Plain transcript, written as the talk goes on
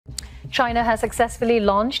China has successfully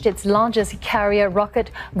launched its largest carrier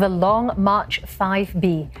rocket, the Long March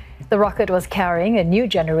 5B. The rocket was carrying a new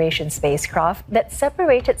generation spacecraft that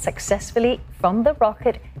separated successfully from the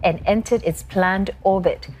rocket and entered its planned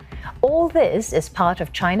orbit. All this is part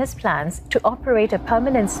of China's plans to operate a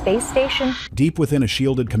permanent space station. Deep within a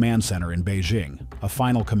shielded command center in Beijing, a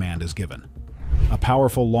final command is given. A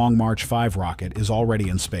powerful Long March 5 rocket is already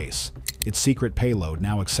in space, its secret payload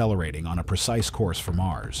now accelerating on a precise course for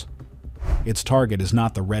Mars. Its target is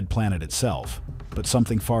not the red planet itself, but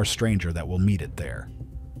something far stranger that will meet it there.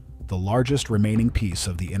 The largest remaining piece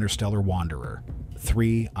of the interstellar wanderer,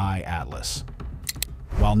 3I Atlas.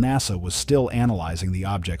 While NASA was still analyzing the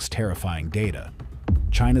object's terrifying data,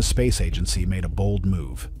 China's space agency made a bold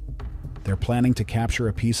move. They're planning to capture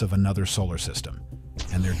a piece of another solar system,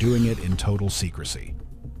 and they're doing it in total secrecy.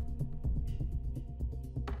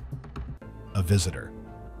 A visitor,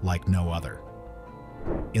 like no other.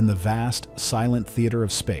 In the vast, silent theater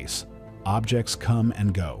of space, objects come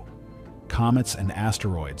and go. Comets and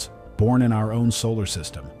asteroids, born in our own solar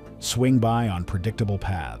system, swing by on predictable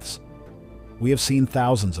paths. We have seen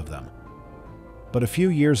thousands of them. But a few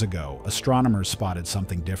years ago, astronomers spotted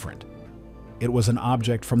something different. It was an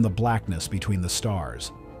object from the blackness between the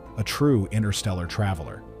stars, a true interstellar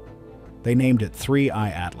traveler. They named it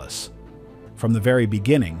 3I Atlas. From the very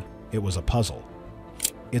beginning, it was a puzzle.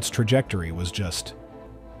 Its trajectory was just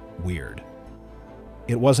weird.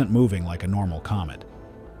 It wasn't moving like a normal comet.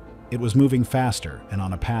 It was moving faster and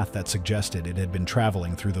on a path that suggested it had been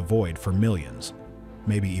traveling through the void for millions,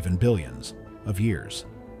 maybe even billions, of years.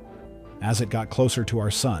 As it got closer to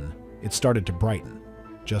our sun, it started to brighten,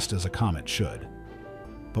 just as a comet should.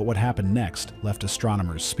 But what happened next left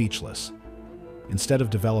astronomers speechless. Instead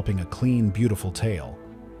of developing a clean, beautiful tail,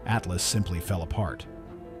 Atlas simply fell apart.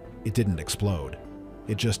 It didn't explode.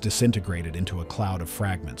 It just disintegrated into a cloud of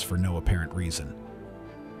fragments for no apparent reason.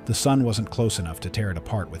 The sun wasn't close enough to tear it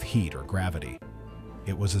apart with heat or gravity.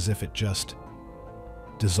 It was as if it just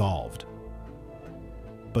dissolved.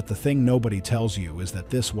 But the thing nobody tells you is that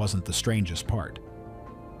this wasn't the strangest part.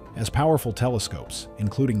 As powerful telescopes,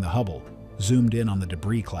 including the Hubble, zoomed in on the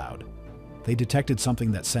debris cloud, they detected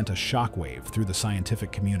something that sent a shockwave through the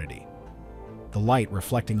scientific community. The light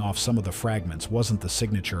reflecting off some of the fragments wasn't the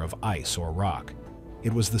signature of ice or rock.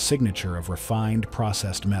 It was the signature of refined,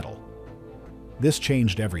 processed metal. This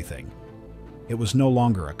changed everything. It was no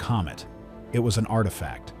longer a comet. It was an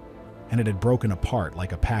artifact, and it had broken apart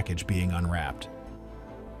like a package being unwrapped.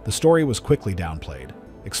 The story was quickly downplayed,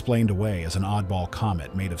 explained away as an oddball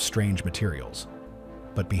comet made of strange materials.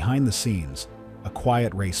 But behind the scenes, a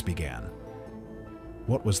quiet race began.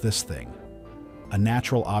 What was this thing? A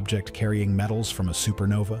natural object carrying metals from a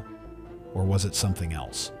supernova? Or was it something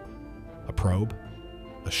else? A probe?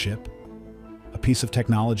 A ship? A piece of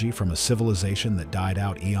technology from a civilization that died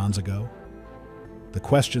out eons ago? The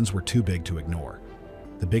questions were too big to ignore.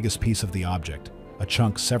 The biggest piece of the object, a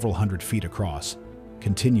chunk several hundred feet across,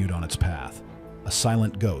 continued on its path, a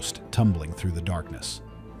silent ghost tumbling through the darkness.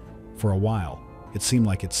 For a while, it seemed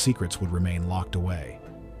like its secrets would remain locked away.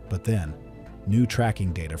 But then, new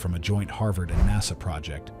tracking data from a joint Harvard and NASA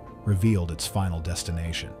project revealed its final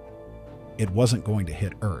destination. It wasn't going to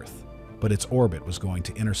hit Earth, but its orbit was going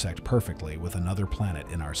to intersect perfectly with another planet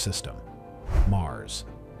in our system, Mars.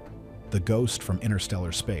 The ghost from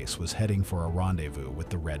interstellar space was heading for a rendezvous with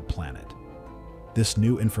the red planet. This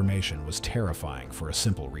new information was terrifying for a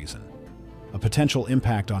simple reason. A potential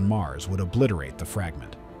impact on Mars would obliterate the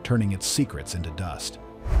fragment, turning its secrets into dust.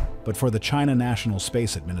 But for the China National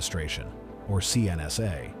Space Administration, or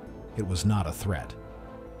CNSA, it was not a threat.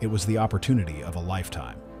 It was the opportunity of a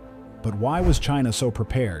lifetime. But why was China so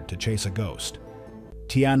prepared to chase a ghost?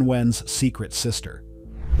 Tianwen's secret sister.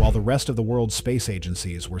 While the rest of the world's space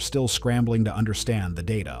agencies were still scrambling to understand the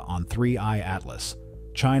data on 3I Atlas,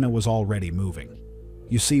 China was already moving.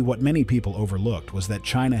 You see, what many people overlooked was that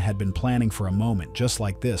China had been planning for a moment just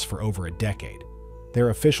like this for over a decade. Their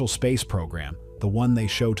official space program, the one they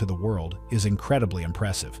show to the world, is incredibly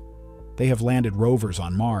impressive. They have landed rovers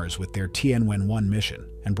on Mars with their Tianwen-1 mission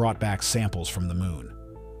and brought back samples from the moon.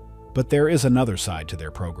 But there is another side to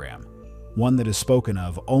their program, one that is spoken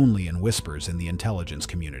of only in whispers in the intelligence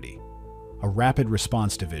community. A rapid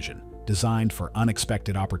response division designed for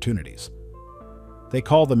unexpected opportunities. They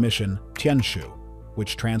call the mission Tianshu,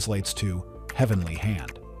 which translates to heavenly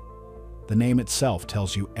hand. The name itself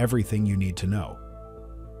tells you everything you need to know.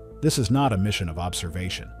 This is not a mission of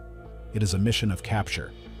observation. It is a mission of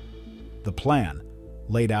capture. The plan,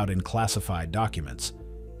 laid out in classified documents,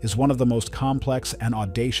 is one of the most complex and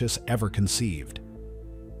audacious ever conceived.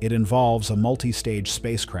 It involves a multi-stage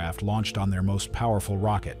spacecraft launched on their most powerful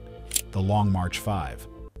rocket, the Long March 5.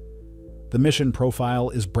 The mission profile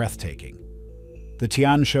is breathtaking. The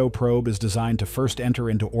Tianzhou probe is designed to first enter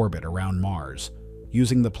into orbit around Mars,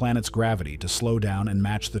 using the planet's gravity to slow down and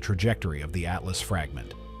match the trajectory of the Atlas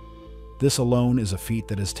fragment. This alone is a feat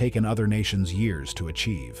that has taken other nations years to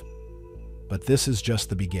achieve. But this is just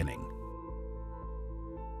the beginning.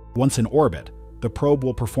 Once in orbit, the probe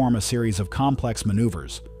will perform a series of complex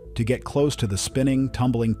maneuvers to get close to the spinning,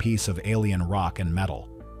 tumbling piece of alien rock and metal.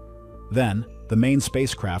 Then, the main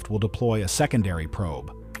spacecraft will deploy a secondary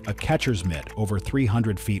probe, a catcher's mitt over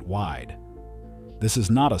 300 feet wide. This is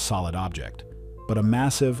not a solid object, but a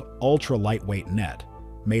massive, ultra-lightweight net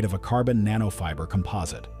made of a carbon nanofiber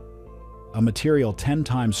composite. A material 10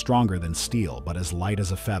 times stronger than steel but as light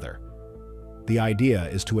as a feather. The idea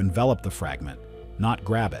is to envelop the fragment, not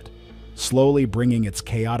grab it, slowly bringing its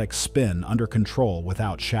chaotic spin under control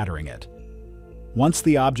without shattering it. Once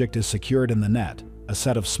the object is secured in the net, a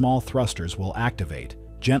set of small thrusters will activate,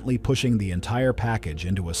 gently pushing the entire package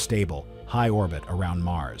into a stable, high orbit around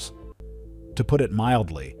Mars. To put it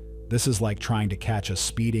mildly, this is like trying to catch a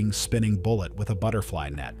speeding, spinning bullet with a butterfly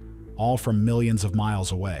net, all from millions of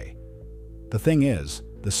miles away. The thing is,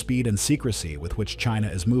 the speed and secrecy with which China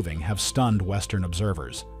is moving have stunned Western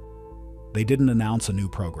observers. They didn't announce a new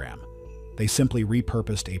program. They simply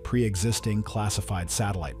repurposed a pre-existing classified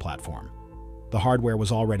satellite platform. The hardware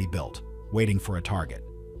was already built, waiting for a target.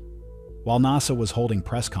 While NASA was holding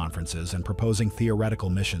press conferences and proposing theoretical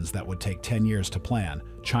missions that would take 10 years to plan,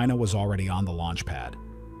 China was already on the launch pad.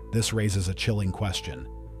 This raises a chilling question.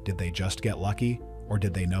 Did they just get lucky, or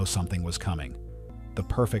did they know something was coming? The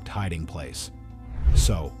perfect hiding place.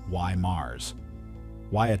 So, why Mars?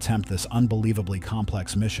 Why attempt this unbelievably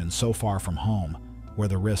complex mission so far from home, where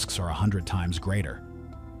the risks are 100 times greater?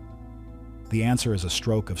 The answer is a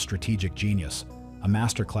stroke of strategic genius, a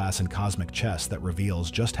masterclass in cosmic chess that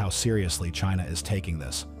reveals just how seriously China is taking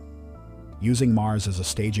this. Using Mars as a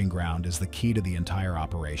staging ground is the key to the entire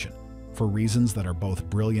operation, for reasons that are both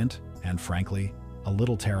brilliant and, frankly, a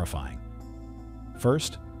little terrifying.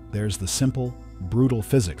 First, there's the simple, brutal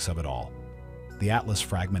physics of it all. The Atlas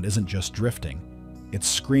fragment isn't just drifting, it's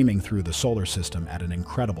screaming through the solar system at an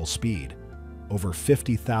incredible speed, over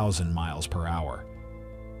 50,000 miles per hour.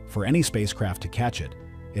 For any spacecraft to catch it,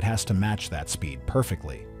 it has to match that speed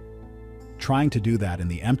perfectly. Trying to do that in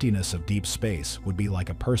the emptiness of deep space would be like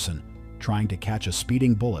a person trying to catch a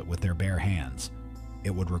speeding bullet with their bare hands.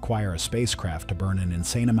 It would require a spacecraft to burn an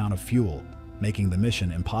insane amount of fuel, making the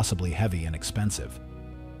mission impossibly heavy and expensive.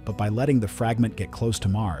 But by letting the fragment get close to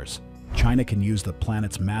Mars, China can use the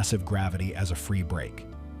planet's massive gravity as a free break.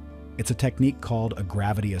 It's a technique called a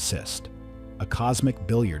gravity assist, a cosmic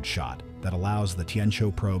billiard shot that allows the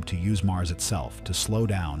Tianzhou probe to use Mars itself to slow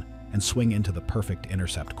down and swing into the perfect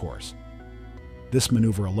intercept course. This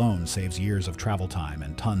maneuver alone saves years of travel time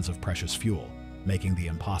and tons of precious fuel, making the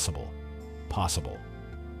impossible possible.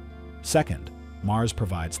 Second, Mars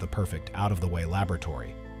provides the perfect out-of-the-way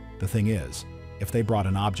laboratory. The thing is, if they brought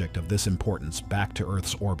an object of this importance back to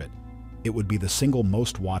Earth's orbit, it would be the single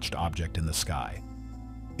most watched object in the sky.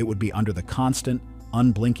 It would be under the constant,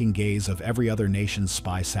 unblinking gaze of every other nation's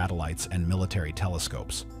spy satellites and military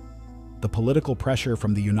telescopes. The political pressure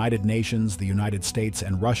from the United Nations, the United States,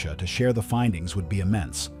 and Russia to share the findings would be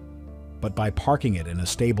immense. But by parking it in a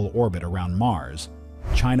stable orbit around Mars,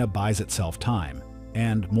 China buys itself time,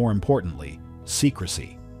 and, more importantly,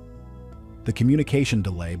 secrecy. The communication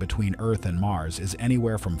delay between Earth and Mars is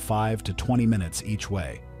anywhere from 5 to 20 minutes each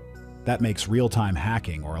way. That makes real-time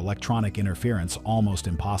hacking or electronic interference almost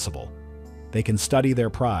impossible. They can study their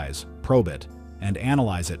prize, probe it, and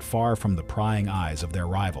analyze it far from the prying eyes of their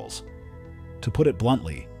rivals. To put it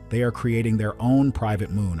bluntly, they are creating their own private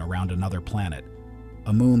moon around another planet,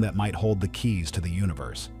 a moon that might hold the keys to the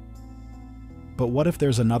universe. But what if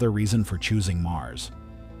there's another reason for choosing Mars?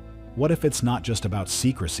 What if it's not just about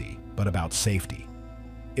secrecy, but about safety?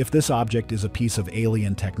 If this object is a piece of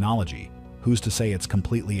alien technology, who's to say it's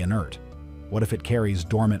completely inert? What if it carries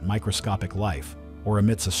dormant microscopic life, or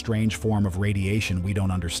emits a strange form of radiation we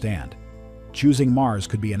don't understand? Choosing Mars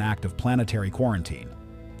could be an act of planetary quarantine.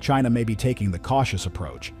 China may be taking the cautious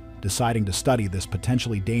approach, deciding to study this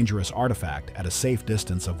potentially dangerous artifact at a safe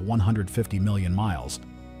distance of 150 million miles,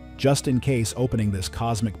 just in case opening this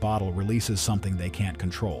cosmic bottle releases something they can't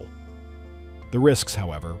control. The risks,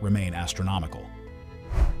 however, remain astronomical.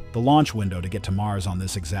 The launch window to get to Mars on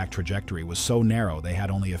this exact trajectory was so narrow they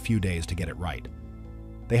had only a few days to get it right.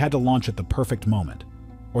 They had to launch at the perfect moment,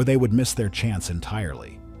 or they would miss their chance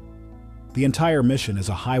entirely. The entire mission is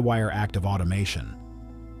a high-wire act of automation.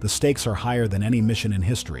 The stakes are higher than any mission in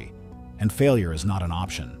history, and failure is not an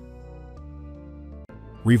option.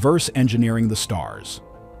 Reverse engineering the stars.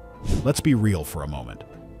 Let's be real for a moment.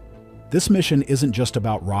 This mission isn't just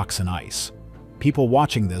about rocks and ice. People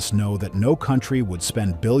watching this know that no country would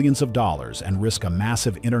spend billions of dollars and risk a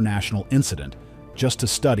massive international incident just to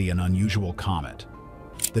study an unusual comet.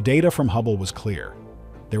 The data from Hubble was clear.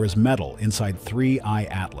 There is metal inside 3I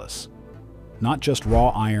Atlas. Not just raw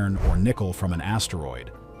iron or nickel from an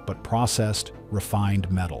asteroid, but processed,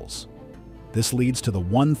 refined metals. This leads to the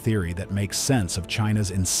one theory that makes sense of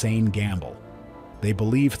China's insane gamble. They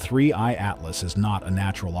believe 3I Atlas is not a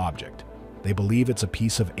natural object. They believe it's a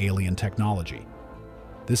piece of alien technology.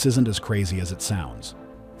 This isn't as crazy as it sounds.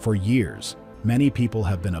 For years, many people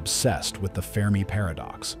have been obsessed with the Fermi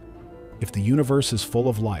paradox. If the universe is full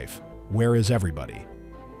of life, where is everybody?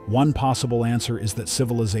 One possible answer is that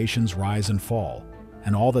civilizations rise and fall,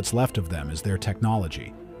 and all that's left of them is their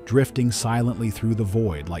technology, drifting silently through the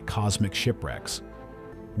void like cosmic shipwrecks.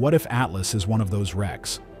 What if Atlas is one of those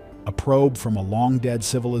wrecks? A probe from a long-dead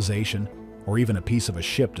civilization, or even a piece of a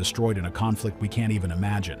ship destroyed in a conflict we can't even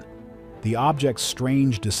imagine? The object's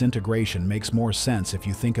strange disintegration makes more sense if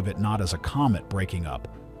you think of it not as a comet breaking up,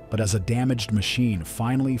 but as a damaged machine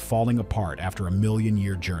finally falling apart after a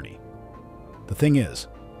million-year journey. The thing is,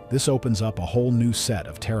 this opens up a whole new set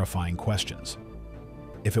of terrifying questions.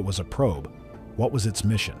 If it was a probe, what was its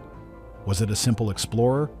mission? Was it a simple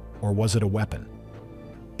explorer, or was it a weapon?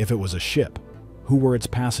 If it was a ship, who were its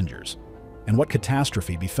passengers? And what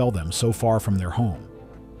catastrophe befell them so far from their home?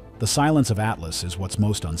 The silence of Atlas is what's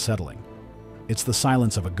most unsettling. It's the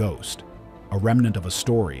silence of a ghost, a remnant of a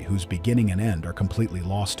story whose beginning and end are completely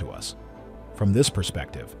lost to us. From this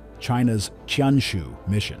perspective, China's Qianshu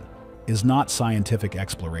mission is not scientific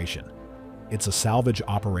exploration. It's a salvage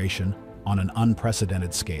operation on an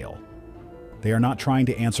unprecedented scale. They are not trying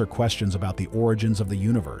to answer questions about the origins of the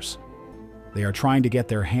universe. They are trying to get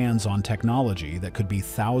their hands on technology that could be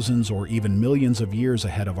thousands or even millions of years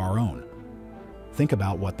ahead of our own. Think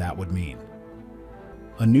about what that would mean.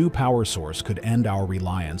 A new power source could end our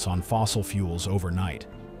reliance on fossil fuels overnight,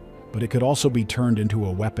 but it could also be turned into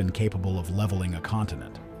a weapon capable of leveling a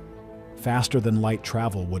continent. Faster-than-light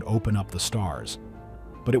travel would open up the stars,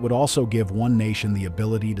 but it would also give one nation the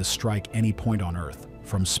ability to strike any point on Earth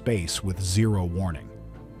from space with zero warning.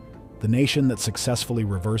 The nation that successfully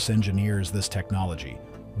reverse engineers this technology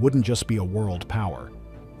wouldn't just be a world power,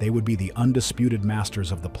 they would be the undisputed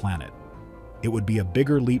masters of the planet. It would be a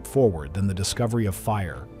bigger leap forward than the discovery of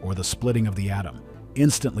fire or the splitting of the atom,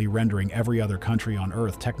 instantly rendering every other country on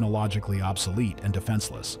Earth technologically obsolete and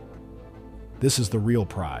defenseless. This is the real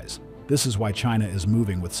prize. This is why China is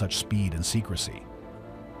moving with such speed and secrecy.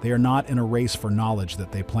 They are not in a race for knowledge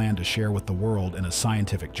that they plan to share with the world in a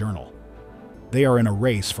scientific journal. They are in a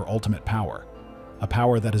race for ultimate power, a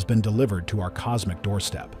power that has been delivered to our cosmic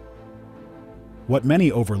doorstep. What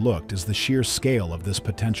many overlooked is the sheer scale of this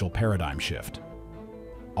potential paradigm shift.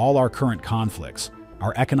 All our current conflicts,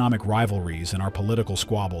 our economic rivalries, and our political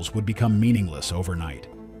squabbles would become meaningless overnight.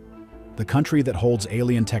 The country that holds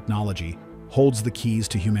alien technology holds the keys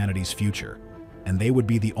to humanity's future, and they would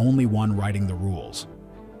be the only one writing the rules.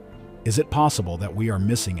 Is it possible that we are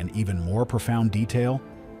missing an even more profound detail?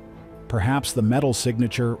 Perhaps the metal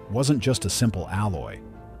signature wasn't just a simple alloy.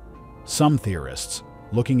 Some theorists,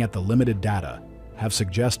 looking at the limited data, have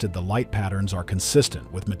suggested the light patterns are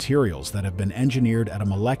consistent with materials that have been engineered at a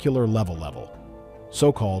molecular level,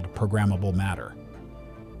 so-called programmable matter.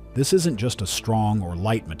 This isn't just a strong or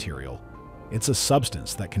light material, it's a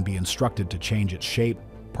substance that can be instructed to change its shape,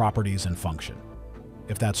 properties, and function.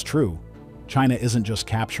 If that's true, China isn't just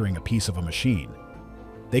capturing a piece of a machine.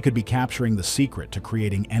 They could be capturing the secret to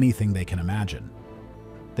creating anything they can imagine.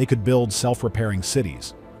 They could build self-repairing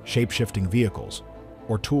cities, shape-shifting vehicles,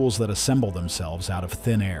 or tools that assemble themselves out of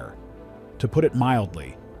thin air. To put it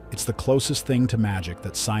mildly, it's the closest thing to magic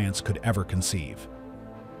that science could ever conceive.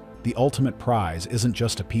 The ultimate prize isn't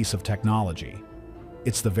just a piece of technology.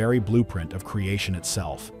 It's the very blueprint of creation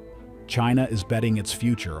itself. China is betting its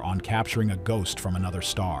future on capturing a ghost from another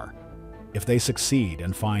star. If they succeed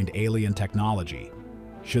and find alien technology,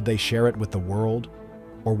 should they share it with the world,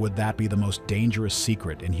 or would that be the most dangerous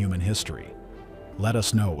secret in human history? Let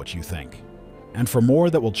us know what you think. And for more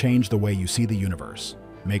that will change the way you see the universe,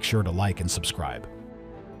 make sure to like and subscribe.